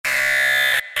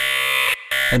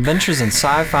Adventures in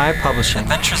Sci-Fi Publishing.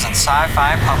 Adventures in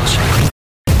Sci-Fi Publishing.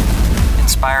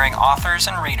 Inspiring authors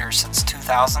and readers since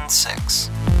 2006.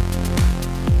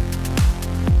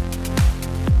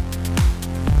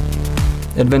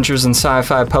 Adventures in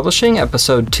Sci-Fi Publishing,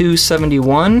 episode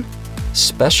 271,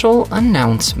 Special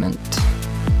Announcement.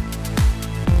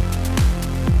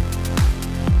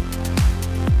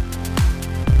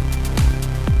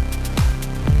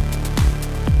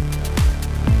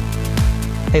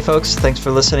 Hey folks, thanks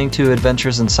for listening to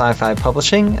Adventures in Sci-Fi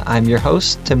Publishing. I'm your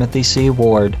host, Timothy C.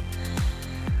 Ward.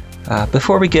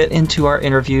 Before we get into our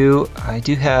interview, I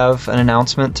do have an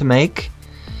announcement to make.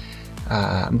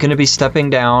 I'm going to be stepping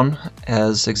down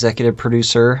as executive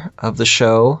producer of the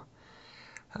show.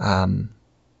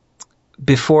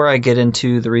 Before I get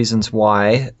into the reasons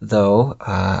why, though,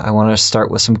 I want to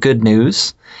start with some good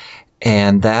news,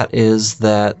 and that is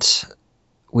that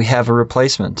we have a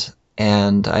replacement.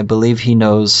 And I believe he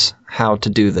knows how to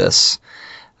do this.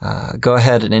 Go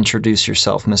ahead and introduce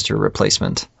yourself, Mr.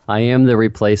 Replacement. I am the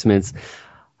replacements.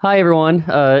 Hi, everyone.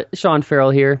 Sean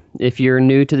Farrell here. If you're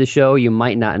new to the show, you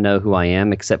might not know who I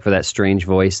am, except for that strange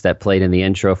voice that played in the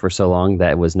intro for so long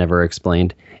that was never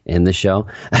explained in the show.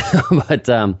 But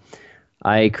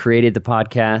I created the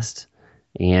podcast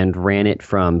and ran it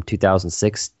from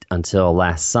 2006 until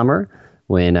last summer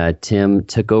when Tim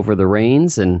took over the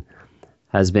reins and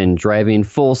has been driving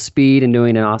full speed and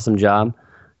doing an awesome job.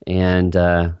 And,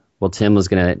 Tim was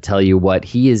going to tell you what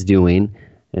he is doing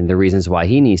and the reasons why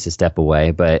he needs to step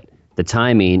away. But the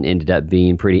timing ended up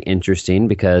being pretty interesting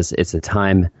because it's a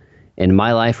time in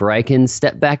my life where I can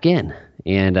step back in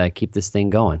and keep this thing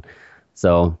going.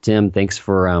 So, Tim, thanks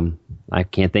for, I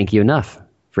can't thank you enough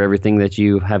for everything that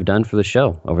you have done for the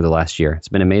show over the last year. It's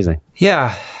been amazing.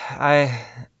 Yeah,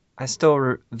 I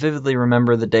still vividly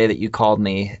remember the day that you called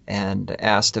me and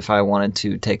asked if I wanted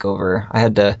to take over. I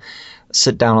had to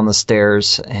sit down on the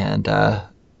stairs, and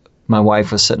my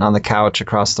wife was sitting on the couch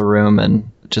across the room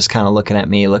and just kind of looking at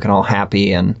me, looking all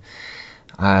happy. And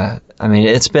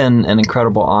it's been an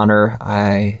incredible honor.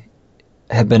 I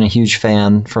have been a huge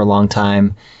fan for a long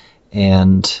time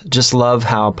and just love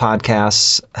how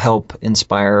podcasts help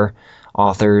inspire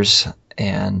authors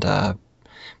and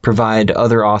provide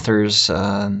other authors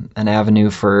an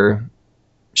avenue for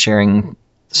sharing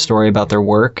the story about their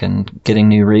work and getting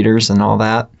new readers and all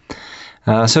that.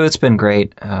 So it's been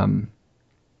great.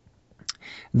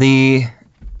 The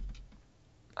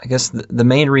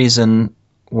main reason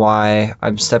why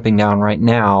I'm stepping down right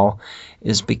now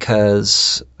is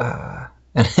because, and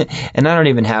I don't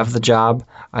even have the job.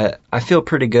 I feel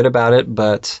pretty good about it,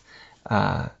 but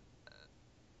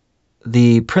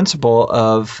the principal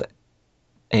of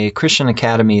a Christian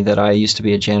academy that I used to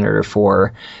be a janitor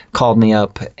for called me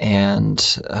up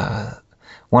and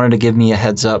wanted to give me a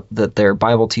heads up that their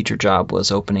Bible teacher job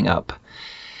was opening up.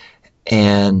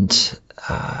 And,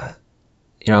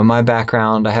 my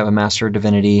background, I have a Master of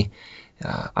Divinity.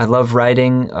 I love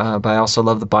writing, but I also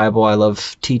love the Bible. I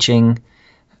love teaching.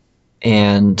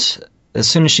 And as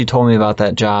soon as she told me about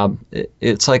that job,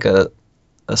 it's like a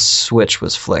switch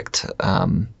was flicked.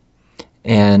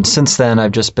 And since then,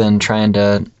 I've just been trying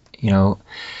to,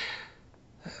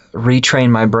 retrain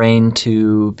my brain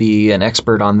to be an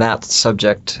expert on that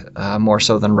subject more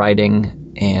so than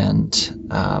writing. And,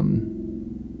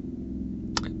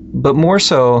 but more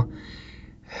so,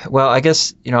 I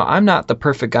guess, I'm not the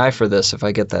perfect guy for this if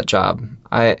I get that job.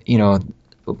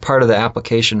 Part of the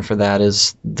application for that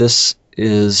is this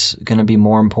is going to be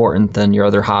more important than your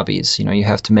other hobbies. You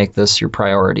have to make this your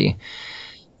priority.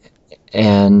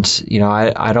 And,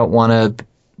 I don't want to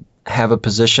have a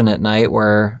position at night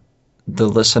where the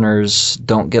listeners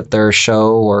don't get their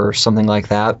show or something like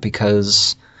that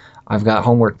because I've got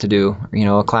homework to do,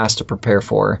 a class to prepare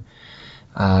for.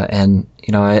 I've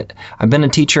been a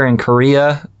teacher in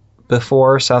Korea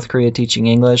before, South Korea, teaching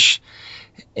English.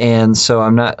 And so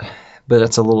but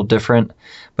it's a little different.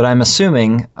 But I'm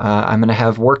assuming I'm going to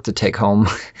have work to take home.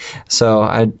 So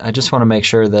I just want to make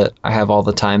sure that I have all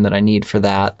the time that I need for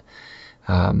that.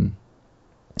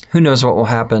 Who knows what will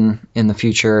happen in the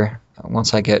future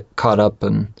once I get caught up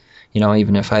and,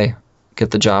 even if I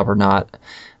get the job or not.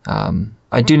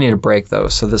 I do need a break, though,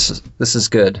 so this is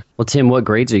good. Well, Tim, what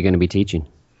grades are you going to be teaching?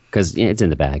 Because it's in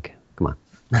the bag. Come on.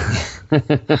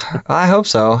 I hope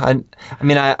so.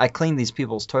 I cleaned these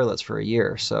people's toilets for a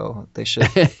year, so they should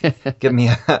give me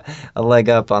a leg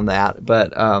up on that.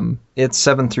 But it's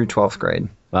 7th through 12th grade.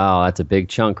 Wow, that's a big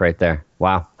chunk right there.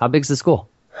 Wow. How big's the school?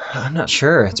 I'm not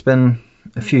sure. It's been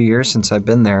a few years since I've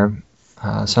been there,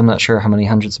 so I'm not sure how many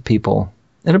hundreds of people.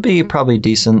 It'll be probably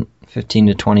decent, 15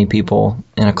 to 20 people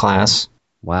in a class.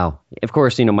 Wow. Of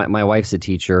course, my wife's a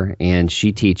teacher and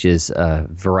she teaches a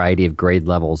variety of grade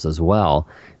levels as well.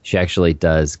 She actually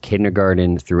does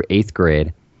kindergarten through eighth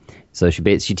grade. So she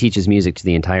teaches music to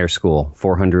the entire school,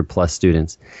 400 plus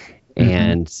students. Hmm.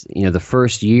 And, the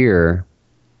first year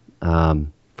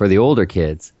for the older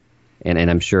kids, and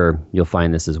I'm sure you'll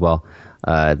find this as well,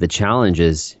 the challenge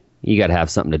is you got to have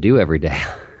something to do every day.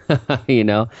 you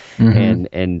know, Hmm.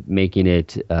 and making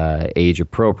it age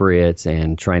appropriate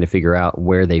and trying to figure out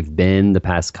where they've been the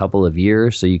past couple of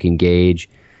years so you can gauge,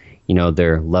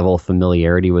 their level of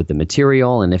familiarity with the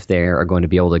material and if they are going to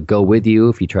be able to go with you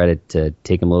if you try to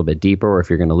take them a little bit deeper or if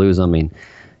you're going to lose them. I mean,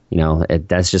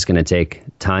 that's just going to take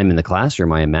time in the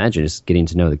classroom, I imagine, just getting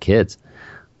to know the kids.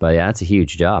 But yeah, that's a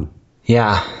huge job.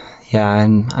 Yeah, yeah,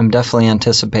 and I'm definitely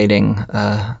anticipating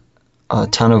a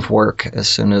ton of work as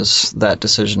soon as that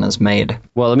decision is made.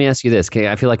 Well, let me ask you this, okay?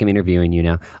 I feel like I'm interviewing you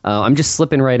now. I'm just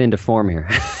slipping right into form here.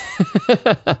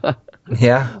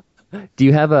 Yeah, Do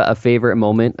you have a favorite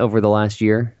moment over the last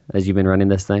year as you've been running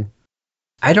this thing?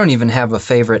 I don't even have a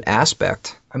favorite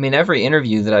aspect. I mean, every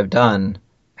interview that I've done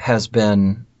has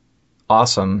been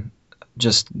awesome.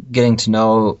 Just getting to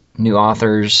know new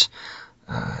authors.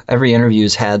 Every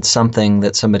interview's had something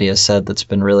that somebody has said that's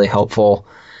been really helpful.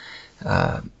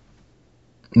 Uh,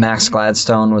 Max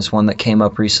Gladstone was one that came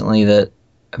up recently that,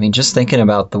 I mean, just thinking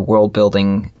about the world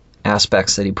building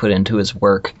aspects that he put into his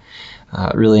work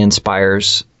really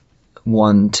inspires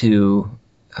one to,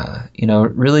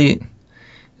 really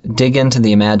dig into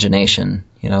the imagination,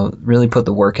 really put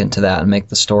the work into that and make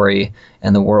the story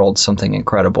and the world something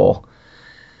incredible.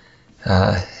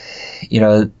 Uh, you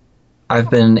know, I've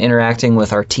been interacting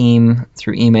with our team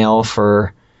through email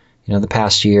for, the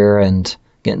past year and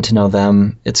getting to know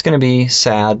them. It's going to be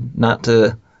sad not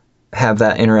to have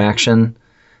that interaction.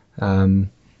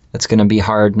 It's going to be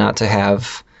hard not to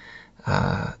have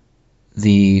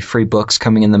the free books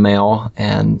coming in the mail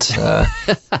and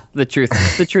The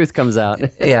truth comes out.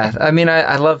 yeah, I mean,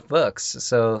 I love books,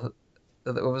 so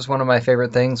it was one of my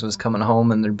favorite things was coming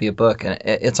home and there'd be a book, and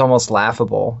it's almost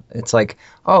laughable. It's like,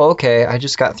 oh, okay, I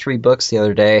just got 3 books the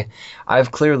other day. I've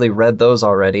clearly read those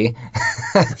already.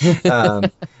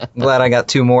 I'm glad I got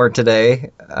 2 more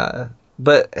today.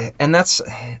 But and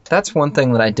that's one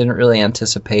thing that I didn't really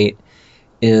anticipate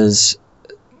is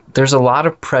there's a lot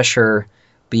of pressure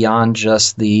beyond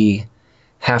just the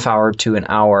half hour to an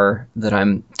hour that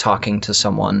I'm talking to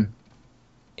someone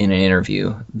in an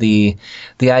interview. The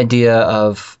idea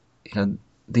of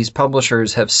these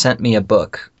publishers have sent me a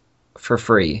book for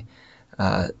free.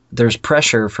 There's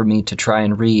pressure for me to try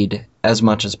and read as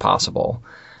much as possible.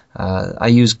 I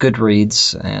use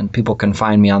Goodreads, and people can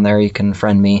find me on there. You can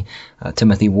friend me,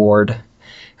 Timothy Ward,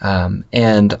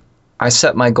 and I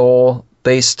set my goal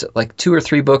based like 2 or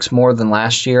 3 books more than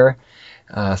last year,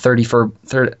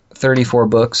 34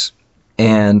 books,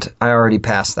 and I already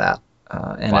passed that.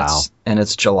 And Wow.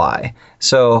 it's July,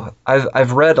 so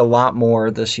I've read a lot more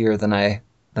this year than I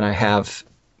have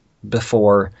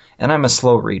before, and I'm a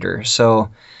slow reader. So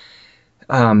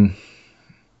um,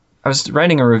 I was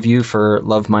writing a review for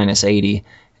Love Minus 80,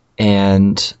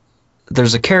 and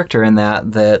there's a character in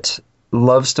that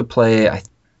loves to play.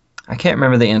 I can't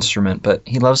remember the instrument, but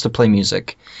he loves to play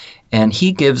music, and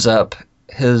he gives up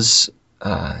his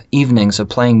evenings of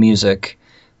playing music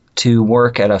to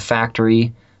work at a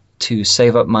factory to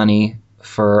save up money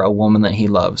for a woman that he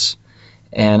loves.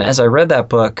 And as I read that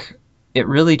book, it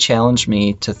really challenged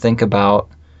me to think about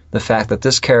the fact that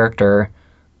this character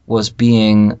was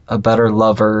being a better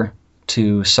lover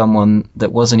to someone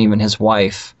that wasn't even his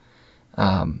wife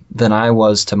than I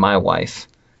was to my wife.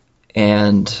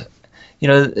 And, you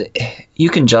know, you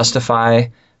can justify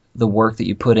the work that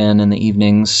you put in the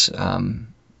evenings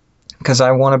because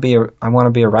I want to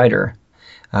be a writer,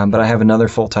 but I have another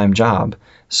full-time job.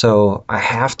 So I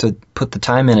have to put the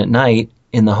time in at night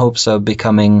in the hopes of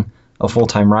becoming a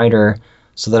full-time writer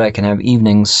so that I can have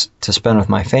evenings to spend with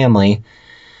my family.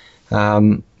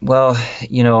 Well,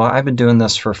 I've been doing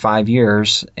this for 5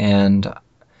 years and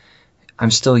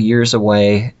I'm still years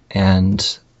away,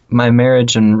 and my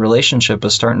marriage and relationship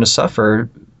is starting to suffer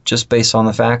just based on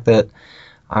the fact that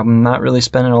I'm not really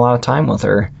spending a lot of time with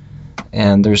her.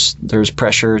 And there's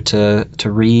pressure to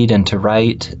read and to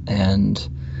write, and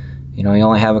you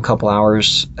only have a couple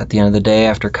hours at the end of the day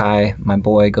after Kai, my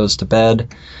boy, goes to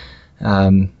bed.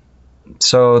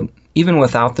 So even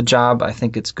without the job, I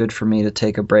think it's good for me to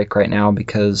take a break right now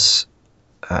because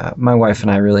my wife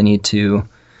and I really need to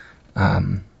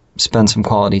spend some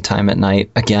quality time at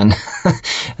night again.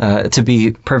 To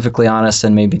be perfectly honest,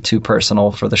 and maybe too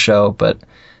personal for the show, but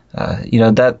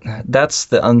that's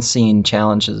the unseen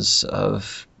challenges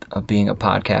of of being a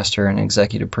podcaster and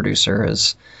executive producer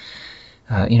is,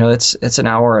 it's an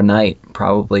hour a night,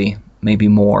 probably, maybe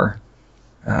more.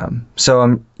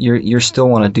 So you're still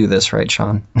want to do this, right,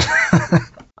 Sean?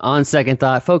 On second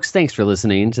thought, folks, thanks for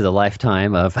listening to the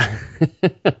lifetime of.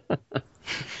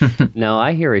 No,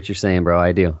 I hear what you're saying, bro.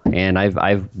 I do, and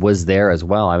I was there as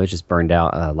well. I was just burned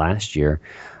out last year,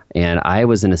 and I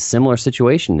was in a similar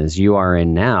situation as you are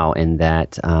in now, in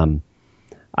that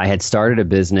I had started a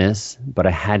business, but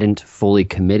I hadn't fully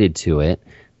committed to it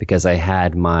because I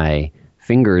had my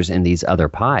fingers in these other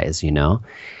pies,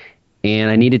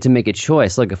 and I needed to make a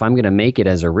choice. Look, if I'm going to make it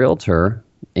as a realtor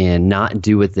and not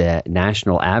do what the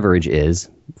national average is,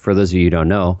 for those of you who don't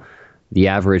know, the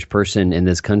average person in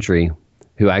this country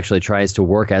who actually tries to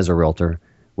work as a realtor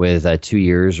with 2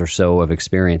 years or so of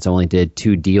experience only did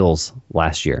 2 deals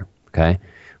last year. Okay.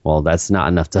 Well, that's not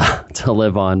enough to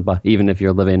live on, but even if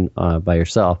you're living by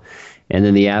yourself. And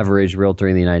then the average realtor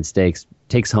in the United States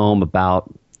takes home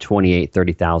about $28,000,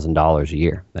 $30,000 a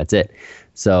year. That's it.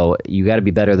 So you got to be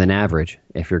better than average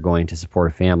if you're going to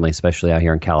support a family, especially out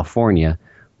here in California,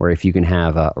 where if you can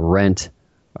have a rent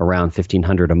around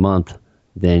 $1,500 a month,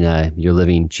 then you're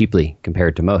living cheaply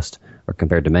compared to most, or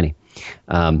compared to many.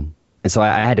 And so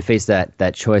I had to face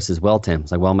that choice as well, Tim.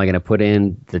 It's like, well, am I going to put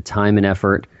in the time and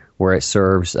effort where it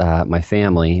serves my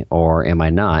family, or am I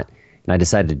not? And I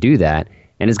decided to do that,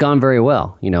 and it's gone very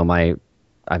well.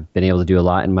 I've been able to do a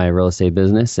lot in my real estate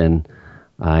business, and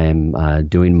I'm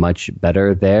doing much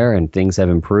better there, and things have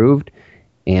improved.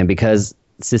 And because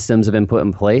systems have been put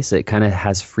in place, it kind of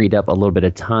has freed up a little bit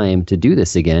of time to do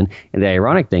this again. And the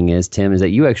ironic thing is, Tim, is that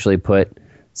you actually put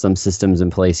some systems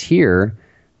in place here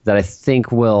that I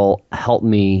think will help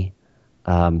me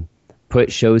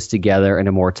put shows together in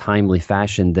a more timely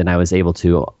fashion than I was able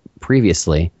to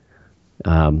previously.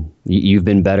 You've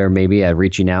been better maybe at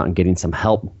reaching out and getting some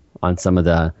help on some of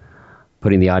the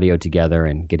putting the audio together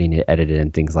and getting it edited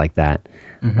and things like that.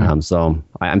 Mm-hmm. So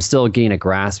I'm still getting a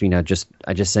grasp. I just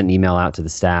sent an email out to the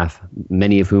staff,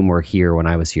 many of whom were here when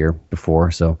I was here before.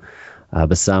 So,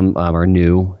 but some are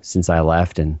new since I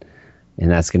left, and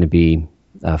that's going to be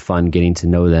fun getting to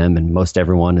know them. And most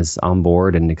everyone is on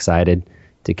board and excited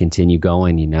to continue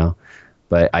going.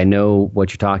 But I know what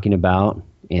you're talking about,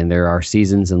 and there are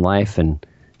seasons in life, and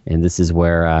this is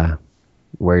where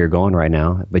you're going right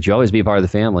now. But you always be a part of the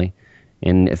family.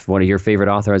 And if one of your favorite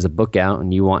author has a book out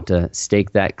and you want to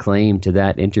stake that claim to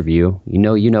that interview,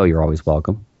 you're always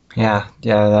welcome. Yeah,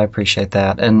 I appreciate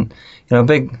that. And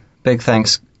big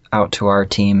thanks out to our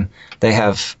team. They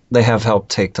have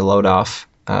helped take the load off.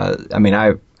 I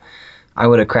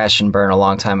would have crashed and burned a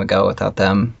long time ago without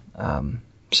them.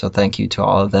 So thank you to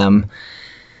all of them.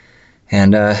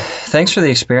 And thanks for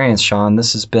the experience, Sean.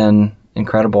 This has been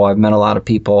incredible. I've met a lot of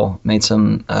people, made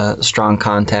some strong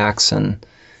contacts, and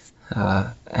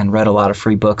read a lot of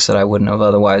free books that I wouldn't have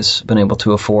otherwise been able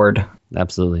to afford.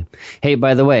 Absolutely. Hey,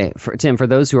 by the way, Tim, for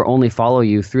those who are only follow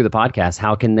you through the podcast,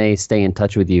 how can they stay in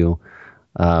touch with you?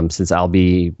 Since I'll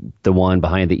be the one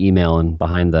behind the email and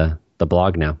behind the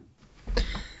blog now.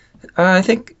 I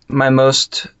think my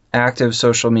most active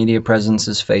social media presence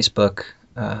is Facebook.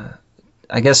 I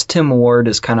guess Tim Ward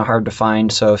is kind of hard to find.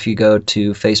 So if you go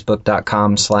to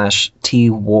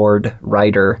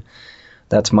facebook.com/twardwriter,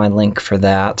 that's my link for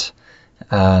that.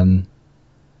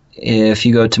 If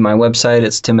you go to my website,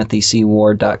 it's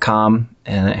timothycward.com,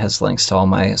 and it has links to all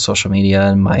my social media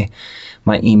and my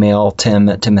email,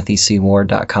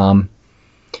 tim@timothycward.com.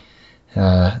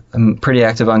 I'm pretty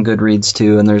active on Goodreads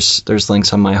too, and there's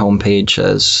links on my homepage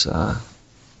as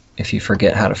if you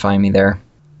forget how to find me there.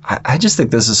 I just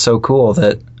think this is so cool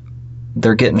that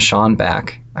they're getting Sean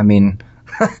back. That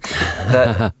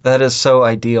is so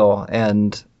ideal,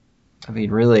 and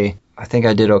really, I think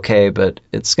I did okay, but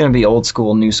it's going to be old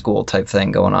school, new school type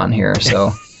thing going on here.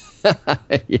 So,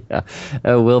 yeah,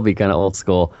 it will be kind of old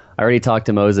school. I already talked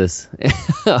to Moses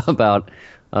about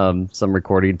some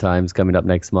recording times coming up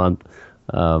next month.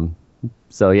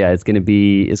 So yeah, it's going to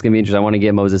be interesting. I want to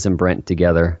get Moses and Brent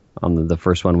together on the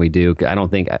first one we do. I don't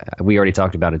think we already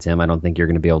talked about it, Tim. I don't think you're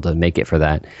going to be able to make it for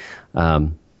that.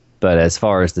 But as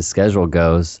far as the schedule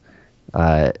goes,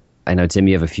 I know, Tim,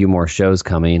 you have a few more shows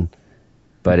coming.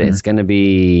 But It's going to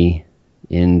be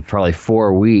in probably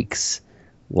 4 weeks.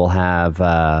 We'll have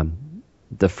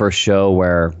the first show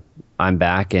where I'm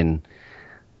back, and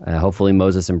hopefully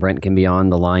Moses and Brent can be on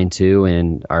the line too.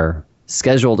 And our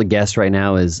scheduled guest right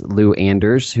now is Lou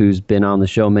Anders, who's been on the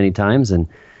show many times, and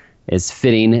it's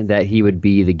fitting that he would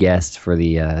be the guest for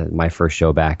my first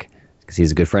show back, because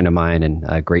he's a good friend of mine and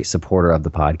a great supporter of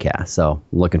the podcast. So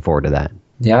I'm looking forward to that.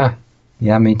 Yeah,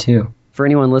 me too. For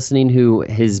anyone listening who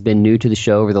has been new to the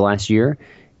show over the last year,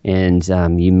 and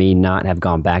you may not have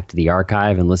gone back to the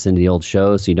archive and listened to the old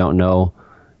shows, so you don't know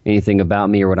anything about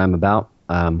me or what I'm about.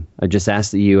 I just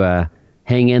ask that you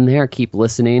hang in there, keep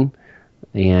listening,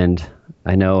 and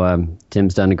I know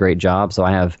Tim's done a great job, so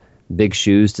I have big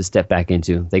shoes to step back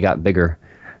into. They got bigger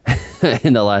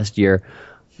in the last year.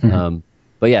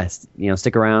 But yes,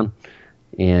 stick around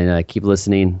and keep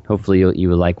listening. Hopefully you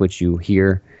will like what you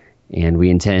hear, and we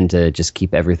intend to just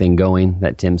keep everything going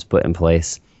that Tim's put in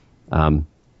place.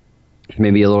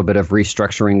 Maybe a little bit of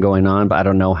restructuring going on, but I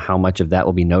don't know how much of that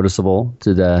will be noticeable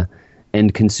to the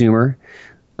end consumer.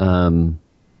 And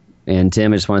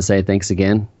Tim, I just want to say thanks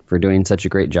again for doing such a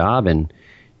great job and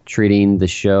treating the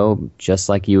show just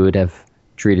like you would have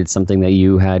treated something that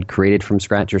you had created from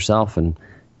scratch yourself. And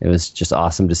it was just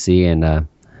awesome to see, and it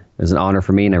was an honor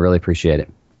for me, and I really appreciate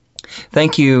it.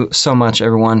 Thank you so much,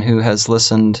 everyone who has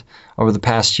listened over the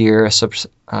past year,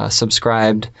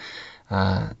 subscribed,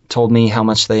 told me how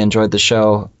much they enjoyed the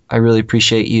show. I really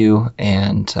appreciate you,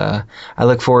 and I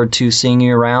look forward to seeing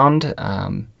you around,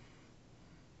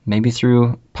 maybe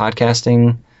through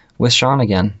podcasting with Sean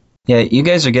again. Yeah, you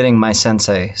guys are getting my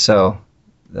sensei, so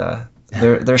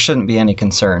there shouldn't be any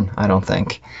concern, I don't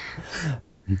think.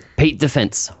 Pate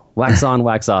defense. Wax on,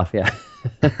 wax off, yeah.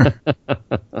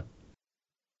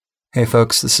 Hey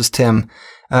folks, this is Tim.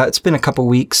 It's been a couple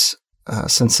weeks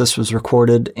since this was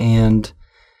recorded, and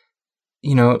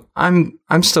I'm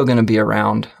still going to be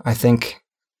around. I think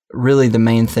really the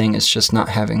main thing is just not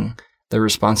having the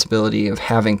responsibility of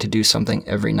having to do something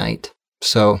every night.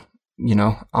 So,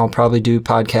 I'll probably do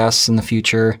podcasts in the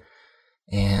future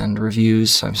and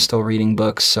reviews. I'm still reading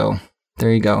books, so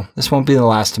there you go. This won't be the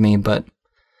last of me, but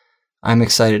I'm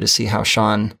excited to see how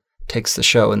Sean takes the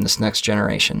show in this next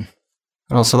generation.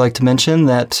 I'd also like to mention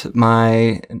that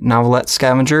my novelette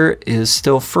scavenger is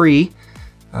still free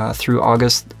through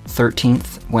August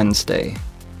 13th, Wednesday,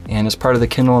 and as part of the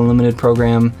Kindle Unlimited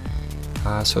program,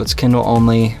 so it's Kindle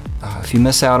only. If you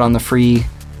miss out on the free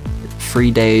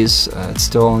days, it's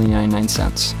still only 99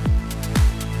 cents.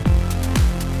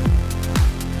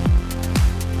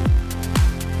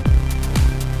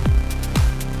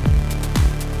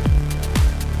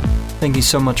 Thank you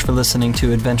so much for listening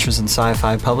to Adventures in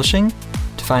Sci-Fi Publishing.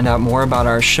 To find out more about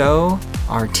our show,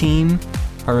 our team,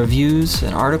 our reviews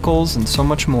and articles, and so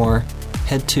much more,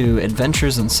 head to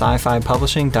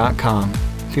adventuresinscifipublishing.com.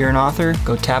 If you're an author,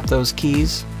 go tap those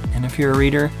keys. And if you're a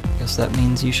reader, I guess that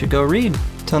means you should go read.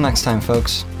 Till next time,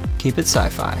 folks, keep it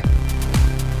sci-fi.